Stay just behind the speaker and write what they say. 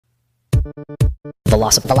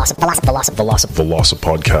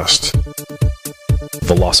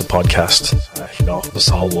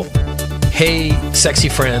Velocipodcast. Hey, sexy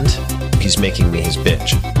friend. He's making me his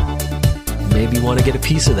bitch. Maybe you want to get a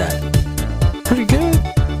piece of that. Pretty good.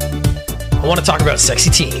 I want to talk about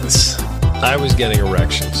sexy teens. I was getting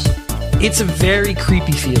erections. It's a very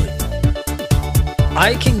creepy feeling.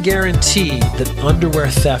 I can guarantee that underwear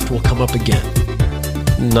theft will come up again.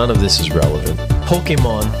 None of this is relevant.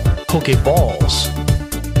 Pokemon, Pokeballs.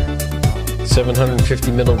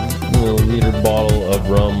 750 milliliter bottle of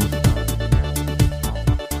rum.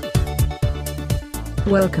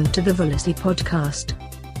 Welcome to the Velocity Podcast,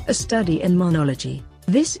 a study in monology.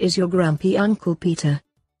 This is your grumpy Uncle Peter.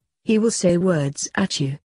 He will say words at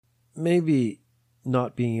you. Maybe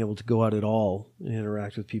not being able to go out at all and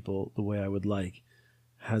interact with people the way I would like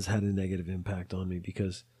has had a negative impact on me,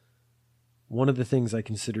 because one of the things I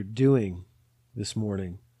considered doing this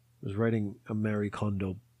morning was writing a Marie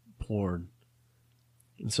Kondo porn.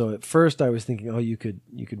 And so at first I was thinking, oh, you could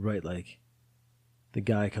write like, the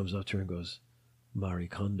guy comes up to her and goes, Marie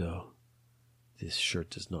Kondo, this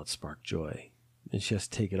shirt does not spark joy. And she has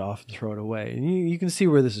to take it off and throw it away. And you can see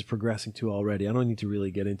where this is progressing to already. I don't need to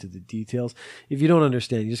really get into the details. If you don't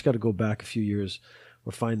understand, you just got to go back a few years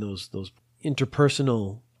or find those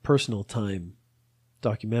interpersonal, personal time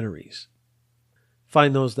documentaries.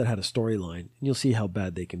 Find those that had a storyline, and you'll see how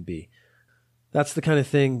bad they can be. That's the kind of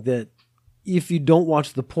thing that if you don't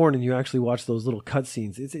watch the porn and you actually watch those little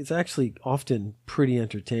cutscenes, it's actually often pretty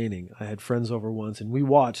entertaining. I had friends over once, and we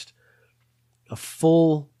watched a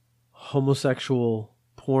full homosexual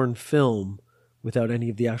porn film without any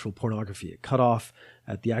of the actual pornography. It cut off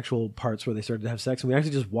at the actual parts where they started to have sex, and we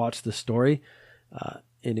actually just watched the story,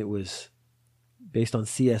 and it was based on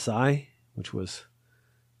CSI, which was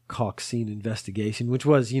Cock Scene Investigation, which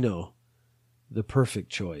was, the perfect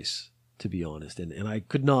choice, to be honest. And I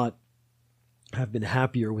could not have been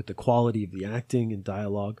happier with the quality of the acting and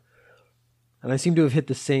dialogue. And I seem to have hit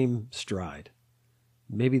the same stride.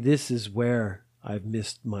 Maybe this is where I've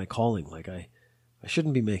missed my calling. Like I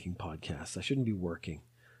shouldn't be making podcasts. I shouldn't be working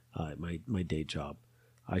at my day job.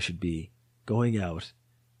 I should be going out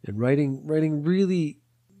and writing really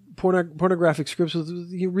pornographic scripts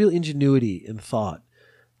with real ingenuity and thought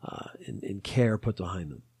and care put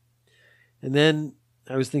behind them. And then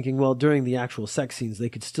I was thinking, well, during the actual sex scenes, they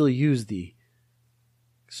could still use the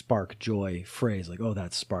spark joy phrase, like, oh,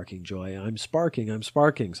 that's sparking joy. I'm sparking,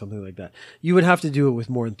 something like that. You would have to do it with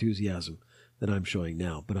more enthusiasm than I'm showing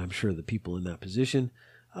now, but I'm sure the people in that position,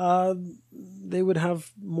 they would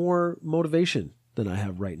have more motivation than I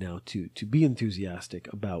have right now to be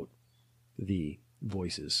enthusiastic about the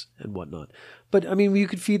voices and whatnot. But, I mean, you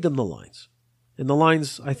could feed them the lines. And the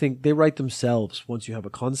lines, I think, they write themselves once you have a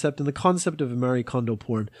concept. And the concept of a Marie Kondo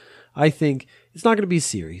porn, I think, it's not going to be a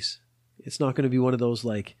series. It's not going to be one of those,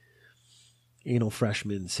 like, anal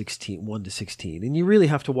freshmen 1 to 16. And you really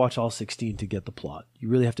have to watch all 16 to get the plot. You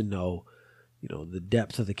really have to know, the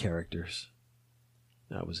depth of the characters.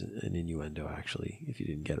 That was an innuendo, actually, if you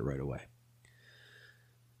didn't get it right away.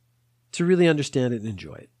 To really understand it and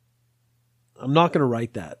enjoy it. I'm not going to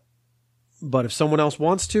write that. But if someone else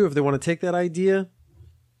wants to, if they want to take that idea,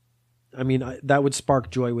 I mean, that would spark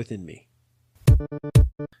joy within me.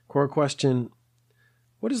 Core question: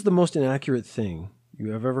 what is the most inaccurate thing you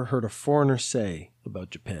have ever heard a foreigner say about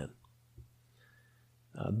Japan?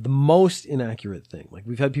 The most inaccurate thing. Like,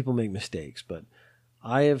 we've had people make mistakes, but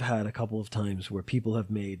I have had a couple of times where people have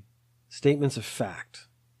made statements of fact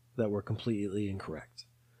that were completely incorrect.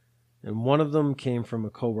 And one of them came from a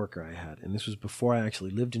coworker I had, and this was before I actually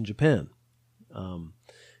lived in Japan.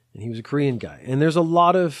 And he was a Korean guy. And there's a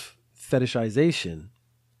lot of fetishization,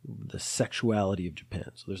 the sexuality of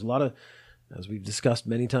Japan. So there's a lot of, as we've discussed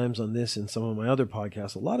many times on this and some of my other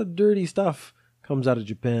podcasts, a lot of dirty stuff comes out of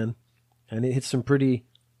Japan, and it hits some pretty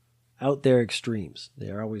out there extremes. They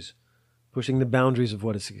are always pushing the boundaries of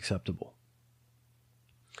what is acceptable.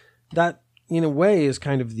 That, in a way, is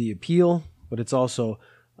kind of the appeal, but it's also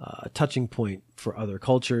a touching point for other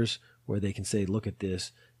cultures where they can say, look at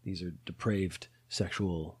this, these are depraved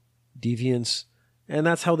sexual deviants, and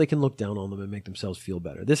that's how they can look down on them and make themselves feel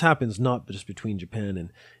better. This happens not just between Japan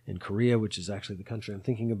and Korea, which is actually the country I'm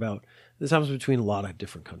thinking about. This happens between a lot of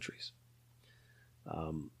different countries.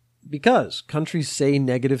 Because countries say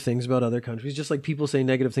negative things about other countries, just like people say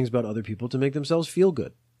negative things about other people to make themselves feel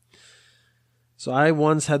good. So I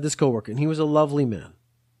once had this coworker, and he was a lovely man.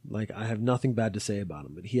 Like, I have nothing bad to say about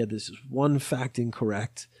him, but he had this one fact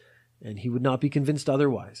incorrect, and he would not be convinced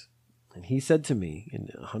otherwise. And he said to me, in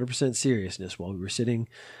 100% seriousness, while we were sitting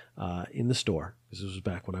in the store, this was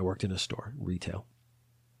back when I worked in a store, retail,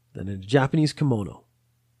 that in a Japanese kimono,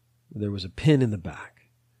 there was a pin in the back.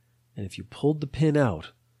 And if you pulled the pin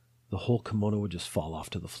out, the whole kimono would just fall off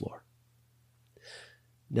to the floor.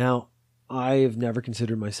 Now, I have never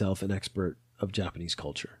considered myself an expert of Japanese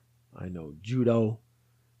culture. I know judo,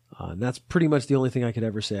 and that's pretty much the only thing I could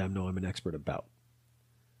ever say I'm an expert about.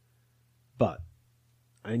 But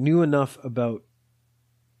I knew enough about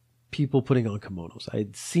people putting on kimonos. I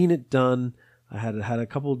had seen it done. I had a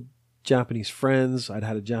couple Japanese friends. I'd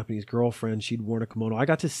had a Japanese girlfriend. She'd worn a kimono. I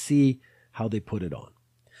got to see how they put it on.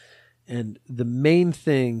 And the main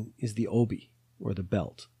thing is the obi, or the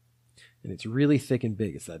belt. And it's really thick and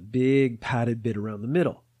big. It's that big padded bit around the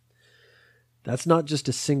middle. That's not just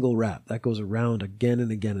a single wrap. That goes around again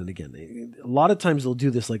and again and again. A lot of times they'll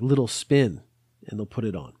do this like little spin and they'll put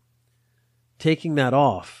it on. Taking that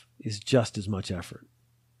off is just as much effort.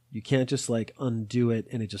 You can't just like undo it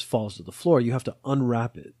and it just falls to the floor. You have to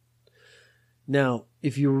unwrap it. Now,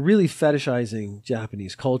 if you're really fetishizing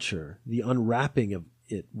Japanese culture, the unwrapping of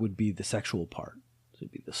it would be the sexual part. So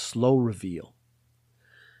it'd be the slow reveal.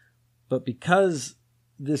 But because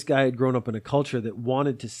this guy had grown up in a culture that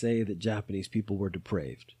wanted to say that Japanese people were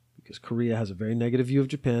depraved, because Korea has a very negative view of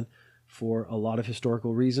Japan for a lot of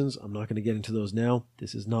historical reasons. I'm not going to get into those now.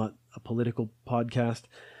 This is not a political podcast.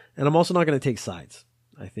 And I'm also not going to take sides.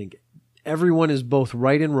 I think everyone is both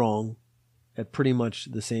right and wrong at pretty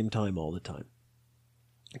much the same time all the time.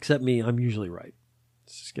 Except me, I'm usually right.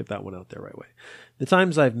 Let's just get that one out there right away. The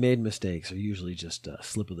times I've made mistakes are usually just a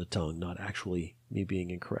slip of the tongue, not actually me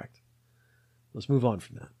being incorrect. Let's move on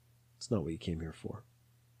from that. It's not what you came here for.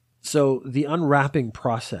 So the unwrapping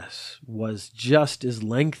process was just as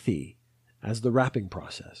lengthy as the wrapping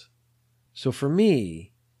process. So for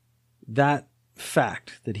me, that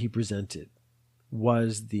fact that he presented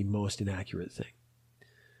was the most inaccurate thing.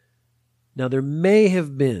 Now, there may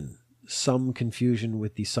have been some confusion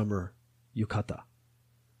with the summer yukata.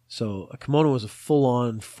 So a kimono is a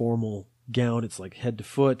full-on formal gown. It's like head to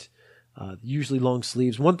foot. Usually long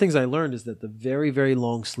sleeves. One thing I learned is that the very, very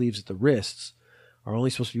long sleeves at the wrists are only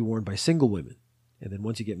supposed to be worn by single women. And then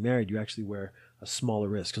once you get married, you actually wear a smaller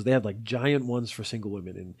wrist because they have like giant ones for single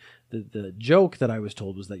women. And the joke that I was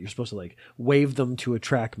told was that you're supposed to like wave them to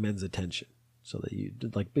attract men's attention. So that you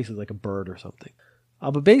did like basically like a bird or something.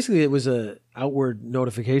 But basically it was a outward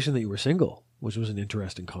notification that you were single, which was an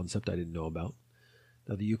interesting concept I didn't know about.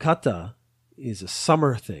 Now the yukata is a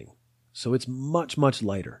summer thing. So it's much, much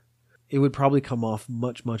lighter. It would probably come off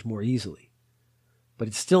much, much more easily. But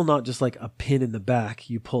it's still not just like a pin in the back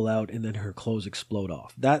you pull out and then her clothes explode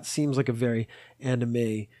off. That seems like a very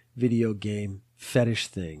anime, video game, fetish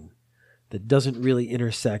thing that doesn't really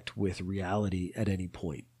intersect with reality at any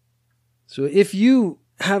point. So if you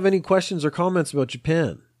have any questions or comments about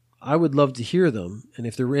Japan, I would love to hear them. And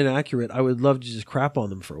if they're inaccurate, I would love to just crap on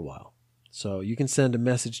them for a while. So you can send a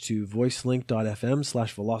message to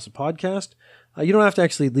voicelink.fm/velocipodcast. You don't have to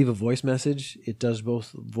actually leave a voice message. It does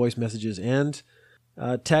both voice messages and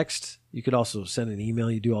text. You could also send an email.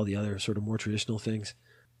 You do all the other sort of more traditional things.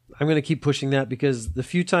 I'm going to keep pushing that because the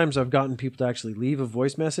few times I've gotten people to actually leave a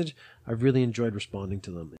voice message, I've really enjoyed responding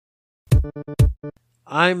to them.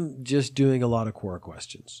 I'm just doing a lot of core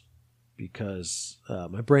questions because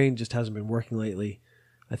my brain just hasn't been working lately.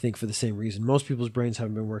 I think for the same reason most people's brains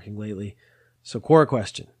haven't been working lately. So core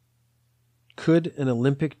question. Could an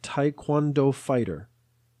Olympic Taekwondo fighter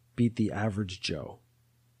beat the average Joe?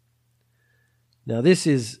 Now, this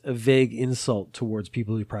is a vague insult towards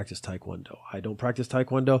people who practice Taekwondo. I don't practice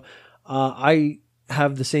Taekwondo. I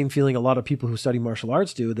have the same feeling a lot of people who study martial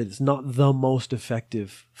arts do, that it's not the most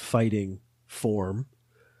effective fighting form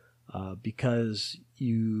because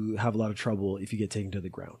you have a lot of trouble if you get taken to the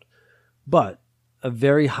ground. But a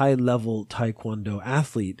very high-level Taekwondo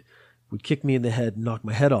athlete would kick me in the head and knock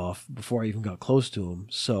my head off before I even got close to him,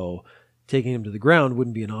 so taking him to the ground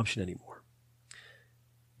wouldn't be an option anymore.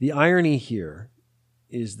 The irony here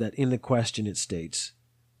is that in the question it states,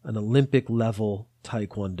 an Olympic-level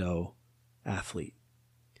Taekwondo athlete,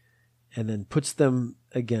 and then puts them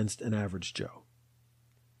against an average Joe.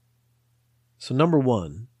 So number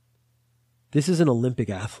one, this is an Olympic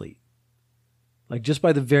athlete. Like just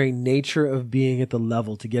by the very nature of being at the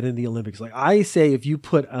level to get in the Olympics. Like I say, if you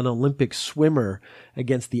put an Olympic swimmer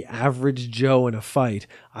against the average Joe in a fight,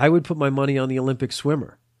 I would put my money on the Olympic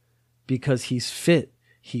swimmer because he's fit,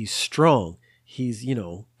 he's strong, he's,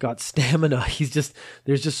 got stamina.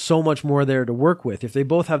 There's just so much more there to work with. If they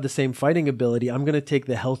both have the same fighting ability, I'm going to take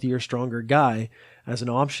the healthier, stronger guy as an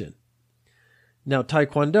option. Now,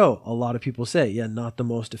 Taekwondo, a lot of people say, not the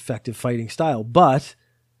most effective fighting style, but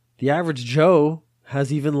the average Joe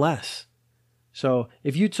has even less. So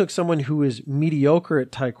if you took someone who is mediocre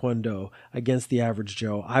at Taekwondo against the average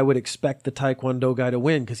Joe, I would expect the Taekwondo guy to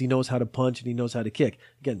win because he knows how to punch and he knows how to kick.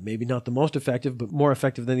 Again, maybe not the most effective, but more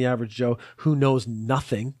effective than the average Joe who knows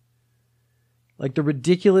nothing. Like, the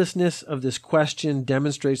ridiculousness of this question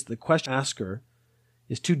demonstrates that the question asker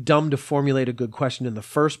is too dumb to formulate a good question in the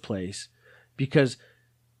first place, because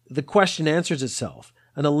the question answers itself.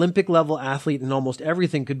 An Olympic level athlete in almost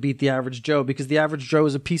everything could beat the average Joe because the average Joe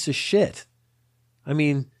is a piece of shit. I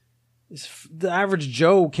mean, the average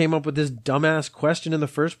Joe came up with this dumbass question in the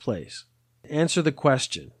first place. Answer the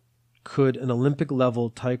question. Could an Olympic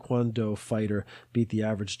level Taekwondo fighter beat the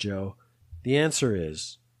average Joe? The answer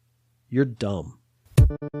is, you're dumb.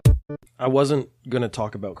 I wasn't going to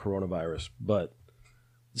talk about coronavirus, but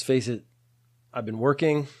let's face it, I've been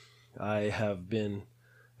working. I have been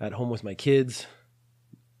at home with my kids.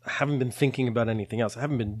 I haven't been thinking about anything else. I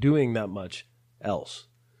haven't been doing that much else.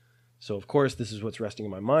 So, of course, this is what's resting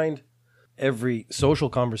in my mind. Every social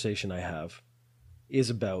conversation I have is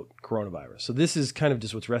about coronavirus. So this is kind of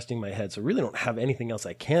just what's resting in my head. So I really don't have anything else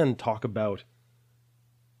I can talk about.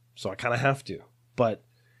 So I kind of have to. But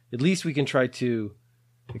at least we can try to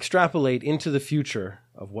extrapolate into the future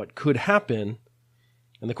of what could happen.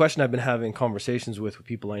 And the question I've been having conversations with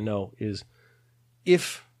people I know is,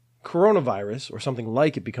 if coronavirus or something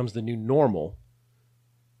like it becomes the new normal,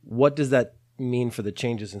 what does that mean for the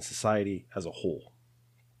changes in society as a whole?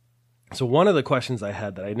 So one of the questions I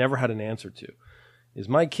had that I never had an answer to is,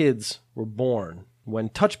 my kids were born when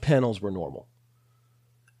touch panels were normal.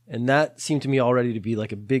 And that seemed to me already to be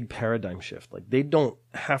like a big paradigm shift. Like, they don't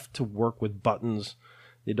have to work with buttons.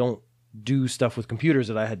 They don't do stuff with computers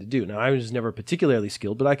that I had to do. Now, I was never particularly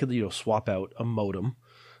skilled, but I could, swap out a modem.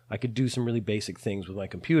 I could do some really basic things with my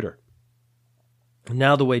computer.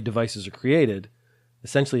 Now the way devices are created,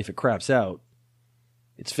 essentially if it craps out,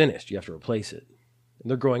 it's finished. You have to replace it. And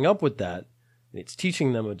they're growing up with that, and it's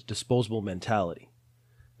teaching them a disposable mentality.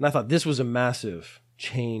 And I thought this was a massive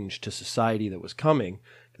change to society that was coming,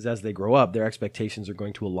 because as they grow up, their expectations are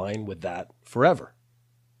going to align with that forever.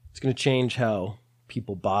 It's going to change how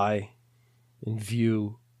people buy and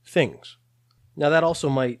view things. Now, that also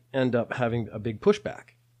might end up having a big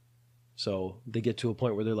pushback. So they get to a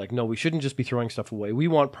point where they're like, no, we shouldn't just be throwing stuff away. We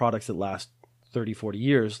want products that last 30, 40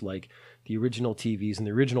 years, like the original TVs and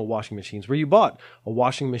the original washing machines, where you bought a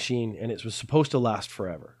washing machine and it was supposed to last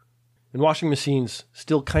forever. And washing machines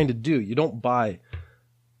still kind of do. You don't buy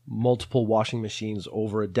multiple washing machines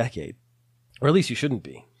over a decade, or at least you shouldn't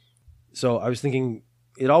be. So I was thinking,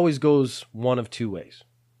 it always goes one of two ways.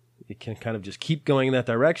 It can kind of just keep going in that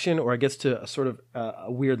direction, or it gets to a sort of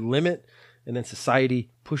a weird limit, and then society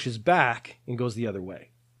pushes back and goes the other way.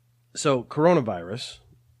 So coronavirus,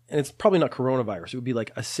 and it's probably not coronavirus, it would be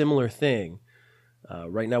like a similar thing.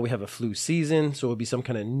 Right now we have a flu season, so it would be some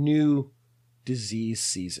kind of new disease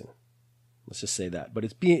season. Let's just say that.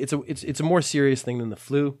 But it's a more serious thing than the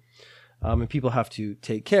flu, and people have to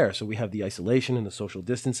take care. So we have the isolation and the social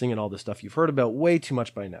distancing and all this stuff you've heard about way too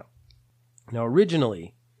much by now. Now,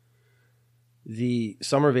 originally, the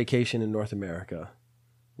summer vacation in North America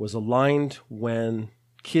was aligned when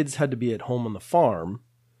kids had to be at home on the farm,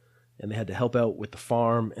 and they had to help out with the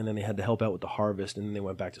farm, and then they had to help out with the harvest, and then they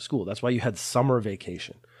went back to school. That's why you had summer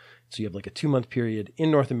vacation. So you have like a 2-month period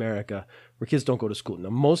in North America where kids don't go to school. Now,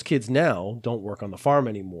 most kids now don't work on the farm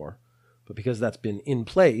anymore, but because that's been in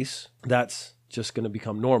place, that's just going to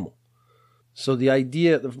become normal. So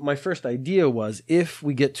my first idea was, if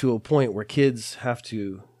we get to a point where kids have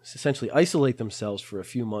to essentially isolate themselves for a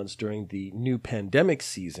few months during the new pandemic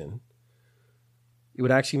season, it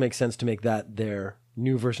would actually make sense to make that their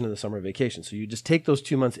new version of the summer vacation. So you just take those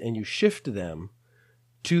 2 months and you shift them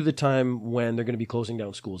to the time when they're going to be closing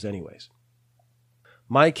down schools anyways.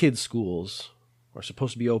 My kids' schools are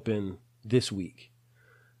supposed to be open this week,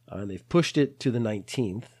 and they've pushed it to the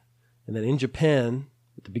 19th. And then in Japan,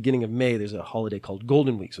 at the beginning of May, there's a holiday called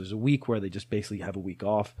Golden Week. So there's a week where they just basically have a week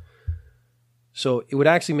off. So it would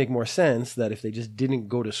actually make more sense that if they just didn't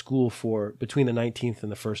go to school for between the 19th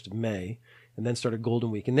and the 1st of May, and then start a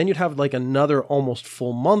Golden Week, and then you'd have like another almost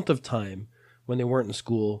full month of time when they weren't in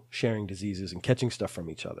school sharing diseases and catching stuff from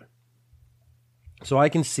each other. So I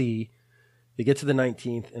can see they get to the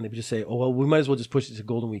 19th and they just say, oh, well, we might as well just push it to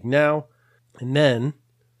Golden Week now. And then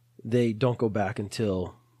they don't go back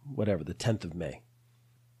until whatever, the 10th of May.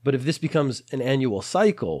 But if this becomes an annual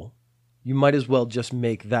cycle, you might as well just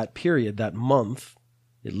make that period, that month,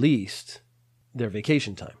 at least, their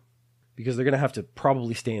vacation time. Because they're going to have to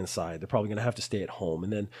probably stay inside. They're probably going to have to stay at home.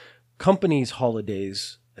 And then companies'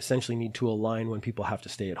 holidays essentially need to align when people have to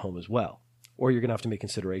stay at home as well. Or you're going to have to make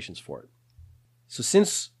considerations for it. So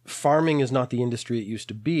since farming is not the industry it used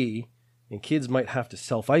to be, and kids might have to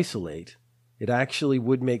self-isolate, it actually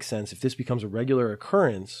would make sense if this becomes a regular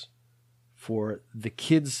occurrence for the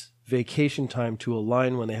kids' vacation time to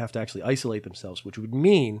align when they have to actually isolate themselves, which would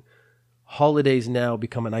mean holidays now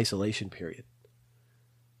become an isolation period.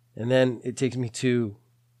 And then it takes me to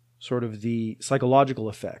sort of the psychological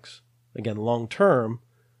effects, again, long term,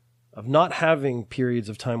 of not having periods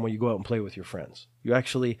of time where you go out and play with your friends. You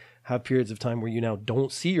actually have periods of time where you now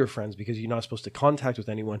don't see your friends because you're not supposed to contact with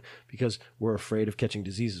anyone because we're afraid of catching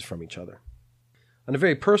diseases from each other. On a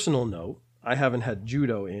very personal note, I haven't had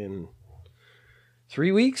judo in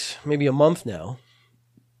 3 weeks, maybe a month now,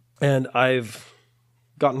 and I've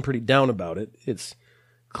gotten pretty down about it. It's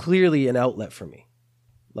clearly an outlet for me,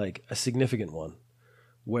 like a significant one,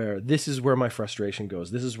 where this is where my frustration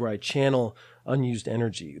goes. This is where I channel unused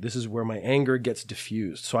energy. This is where my anger gets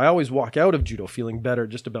diffused. So I always walk out of judo feeling better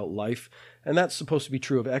just about life, and that's supposed to be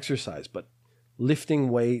true of exercise, but lifting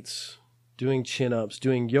weights, doing chin-ups,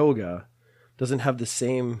 doing yoga doesn't have the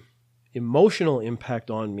same emotional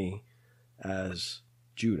impact on me as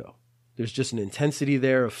judo. There's just an intensity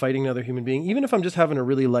there of fighting another human being. Even if I'm just having a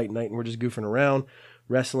really light night and we're just goofing around,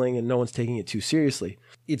 wrestling, and no one's taking it too seriously,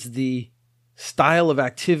 it's the style of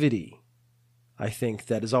activity, I think,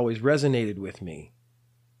 that has always resonated with me,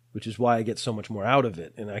 which is why I get so much more out of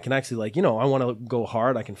it. And I can actually, I want to go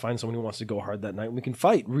hard. I can find someone who wants to go hard that night. And we can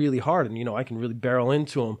fight really hard, and, I can really barrel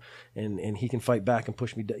into him, and he can fight back and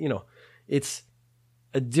push me down. It's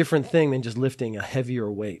a different thing than just lifting a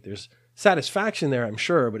heavier weight. There's satisfaction there, I'm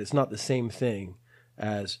sure, but it's not the same thing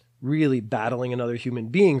as really battling another human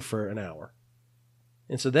being for an hour.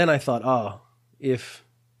 And so then I thought, if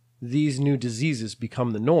these new diseases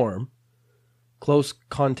become the norm, close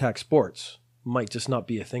contact sports might just not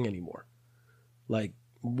be a thing anymore. Like,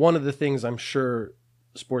 one of the things I'm sure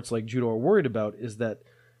sports like judo are worried about is that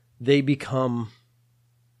they become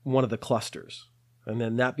one of the clusters, and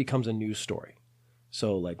then that becomes a news story.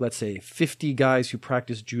 So, like, let's say 50 guys who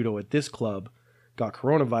practice judo at this club got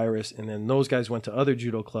coronavirus, and then those guys went to other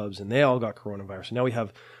judo clubs and they all got coronavirus. And now we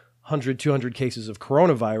have 100, 200 cases of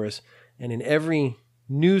coronavirus, and in every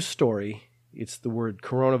news story, it's the word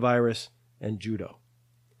coronavirus and judo.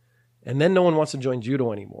 And then no one wants to join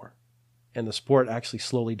judo anymore. And the sport actually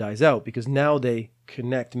slowly dies out because now they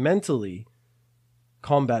connect mentally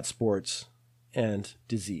combat sports and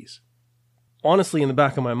disease. Honestly, in the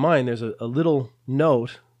back of my mind, there's a little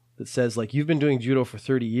note that says, like, you've been doing judo for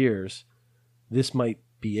 30 years. This might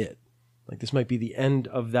be it. Like, this might be the end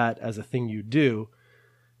of that as a thing you do.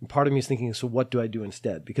 And part of me is thinking, so what do I do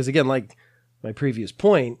instead? Because again, like my previous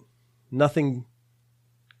point, nothing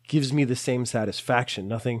gives me the same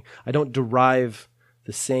satisfaction. I don't derive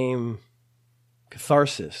the same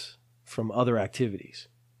catharsis from other activities.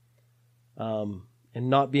 And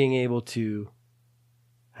not being able to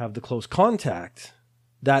have the close contact,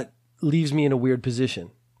 that leaves me in a weird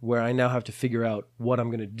position where I now have to figure out what I'm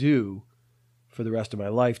going to do for the rest of my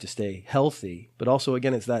life to stay healthy. But also,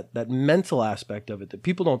 again, it's that mental aspect of it that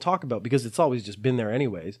people don't talk about because it's always just been there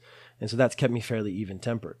anyways. And so that's kept me fairly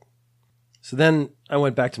even-tempered. So then I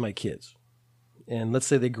went back to my kids. And let's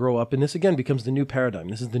say they grow up, and this again becomes the new paradigm.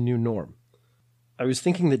 This is the new norm. I was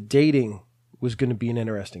thinking that dating was going to be an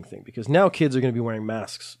interesting thing because now kids are going to be wearing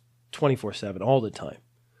masks 24/7 all the time.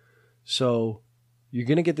 So you're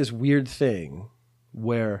going to get this weird thing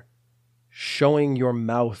where showing your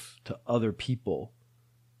mouth to other people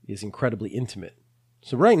is incredibly intimate.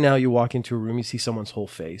 So right now you walk into a room, you see someone's whole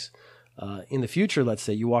face. In the future, let's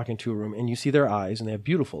say you walk into a room and you see their eyes, and they have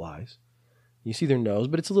beautiful eyes. You see their nose,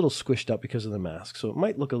 but it's a little squished up because of the mask, so it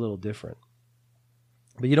might look a little different.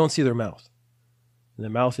 But you don't see their mouth. And the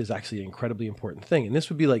mouth is actually an incredibly important thing. And this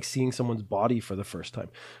would be like seeing someone's body for the first time.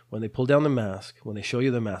 When they pull down the mask, when they show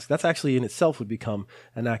you the mask, that's actually in itself would become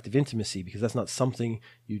an act of intimacy because that's not something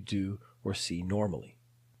you do or see normally.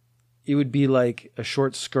 It would be like a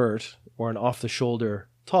short skirt or an off-the-shoulder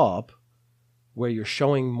top where you're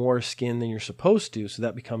showing more skin than you're supposed to, so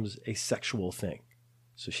that becomes a sexual thing.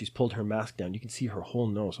 So she's pulled her mask down. You can see her whole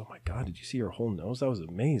nose. Oh my God, did you see her whole nose? That was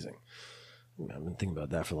amazing. I've been thinking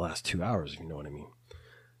about that for the last 2 hours, if you know what I mean.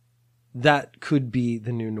 That could be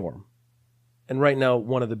the new norm. And right now,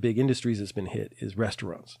 one of the big industries that's been hit is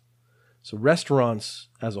restaurants. So restaurants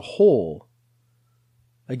as a whole,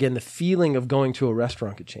 again, the feeling of going to a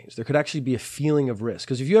restaurant could change. There could actually be a feeling of risk.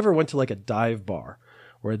 Because if you ever went to like a dive bar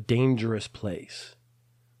or a dangerous place,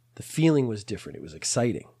 the feeling was different. It was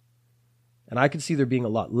exciting. And I could see there being a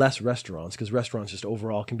lot less restaurants because restaurants just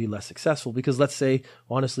overall can be less successful because, let's say,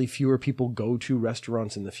 honestly, fewer people go to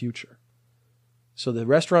restaurants in the future. So the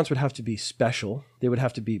restaurants would have to be special. They would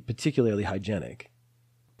have to be particularly hygienic.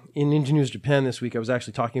 In Ninja News Japan this week, I was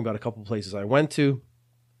actually talking about a couple places I went to.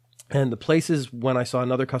 And the places, when I saw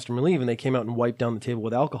another customer leave and they came out and wiped down the table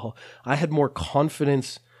with alcohol, I had more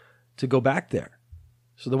confidence to go back there.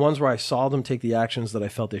 So the ones where I saw them take the actions that I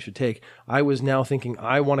felt they should take, I was now thinking,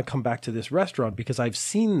 I want to come back to this restaurant because I've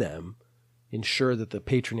seen them ensure that the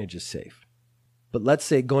patronage is safe. But let's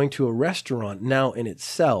say going to a restaurant now in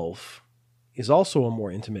itself is also a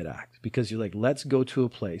more intimate act, because you're like, let's go to a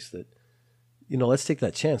place that, let's take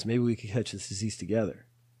that chance. Maybe we could catch this disease together.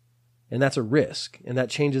 And that's a risk. And that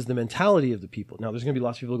changes the mentality of the people. Now, there's going to be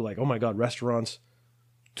lots of people who go like, oh my God, restaurants,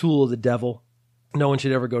 tool of the devil. No one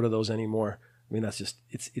should ever go to those anymore. I mean, that's just,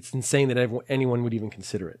 it's insane that anyone would even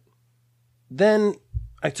consider it. Then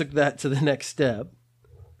I took that to the next step,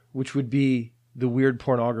 which would be the weird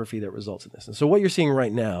pornography that results in this. And so what you're seeing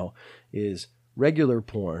right now is regular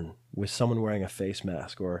porn with someone wearing a face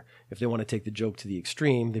mask, or if they want to take the joke to the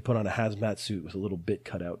extreme, they put on a hazmat suit with a little bit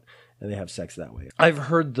cut out and they have sex that way. I've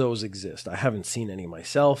heard those exist. I haven't seen any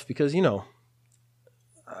myself because, I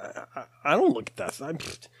don't look at that. I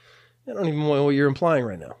don't even know what you're implying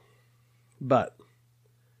right now. But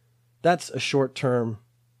that's a short-term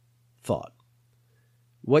thought.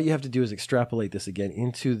 What you have to do is extrapolate this again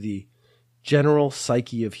into the general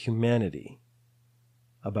psyche of humanity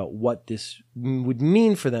about what this would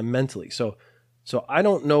mean for them mentally. So I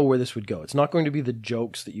don't know where this would go. It's not going to be the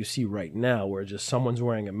jokes that you see right now where just someone's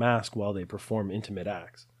wearing a mask while they perform intimate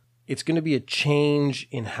acts. It's going to be a change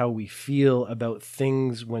in how we feel about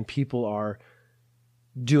things when people are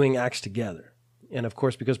doing acts together. And of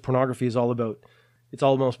course, because pornography is it's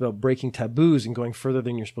almost about breaking taboos and going further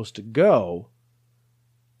than you're supposed to go,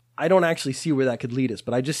 I don't actually see where that could lead us,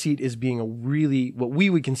 but I just see it as being what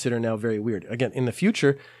we would consider now very weird. Again, in the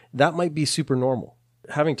future, that might be super normal.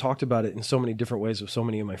 Having talked about it in so many different ways with so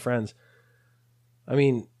many of my friends, I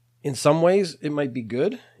mean, in some ways, it might be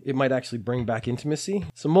good. It might actually bring back intimacy.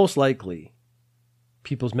 So most likely,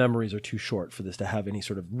 people's memories are too short for this to have any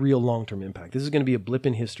sort of real long-term impact. This is going to be a blip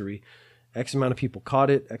in history. X amount of people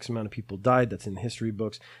caught it. X amount of people died. That's in history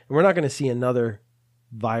books. And we're not going to see another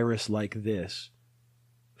virus like this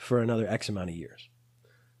for another X amount of years.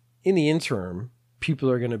 In the interim, people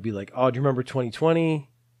are going to be like, oh, do you remember 2020?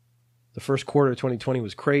 The first quarter of 2020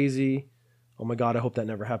 was crazy. Oh my God, I hope that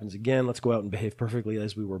never happens again. Let's go out and behave perfectly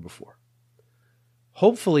as we were before.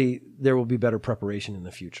 Hopefully, there will be better preparation in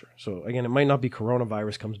the future. So again, it might not be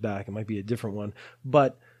coronavirus comes back. It might be a different one.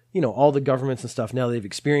 But, all the governments and stuff, now they've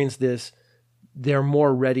experienced this, they're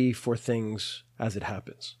more ready for things as it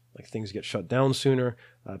happens. Like things get shut down sooner.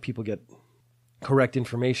 People get correct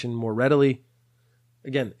information more readily.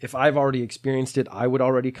 Again, if I've already experienced it, I would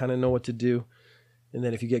already kind of know what to do. And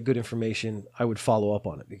then if you get good information, I would follow up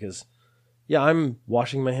on it because, I'm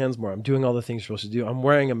washing my hands more. I'm doing all the things you're supposed to do. I'm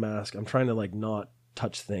wearing a mask. I'm trying to not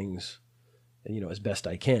touch things, as best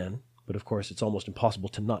I can. But of course, it's almost impossible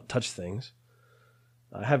to not touch things.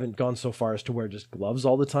 I haven't gone so far as to wear just gloves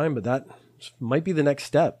all the time, but that might be the next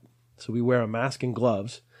step. So we wear a mask and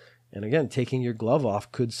gloves. And again, taking your glove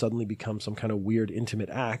off could suddenly become some kind of weird, intimate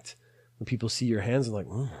act when people see your hands and like,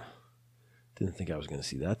 didn't think I was going to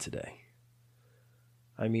see that today.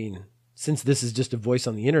 I mean, since this is just a voice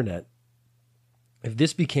on the internet, if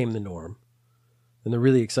this became the norm, then the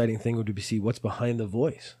really exciting thing would be to see what's behind the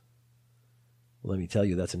voice. Well, let me tell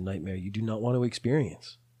you, that's a nightmare you do not want to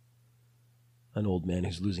experience. An old man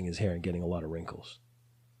who's losing his hair and getting a lot of wrinkles.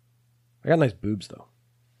 I got nice boobs, though.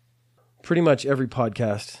 Pretty much every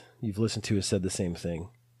podcast you've listened to has said the same thing.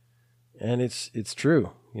 And it's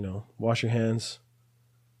true. Wash your hands,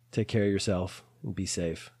 take care of yourself, and be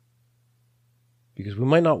safe. Because we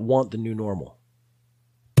might not want the new normal.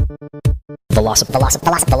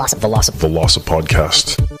 Velocipodcast.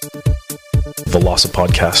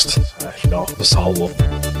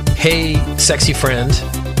 Hey, sexy friend.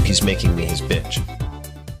 He's making me his bitch.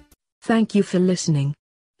 Thank you for listening.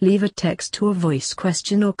 Leave a text or voice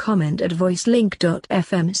question or comment at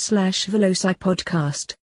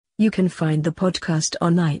voicelink.fm/velocipodcast. You can find the podcast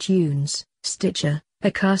on iTunes, Stitcher,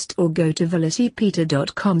 Acast, or go to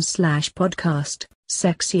velocipeter.com/podcast.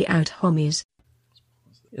 Sexy out, homies.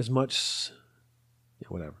 As much,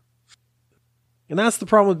 whatever. And that's the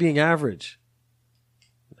problem with being average.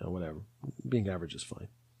 Whatever. Being average is fine.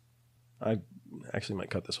 I actually might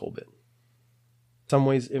cut this whole bit. Some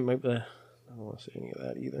ways it might. I don't want to say any of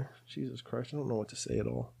that either. Jesus Christ, I don't know what to say at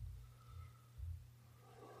all.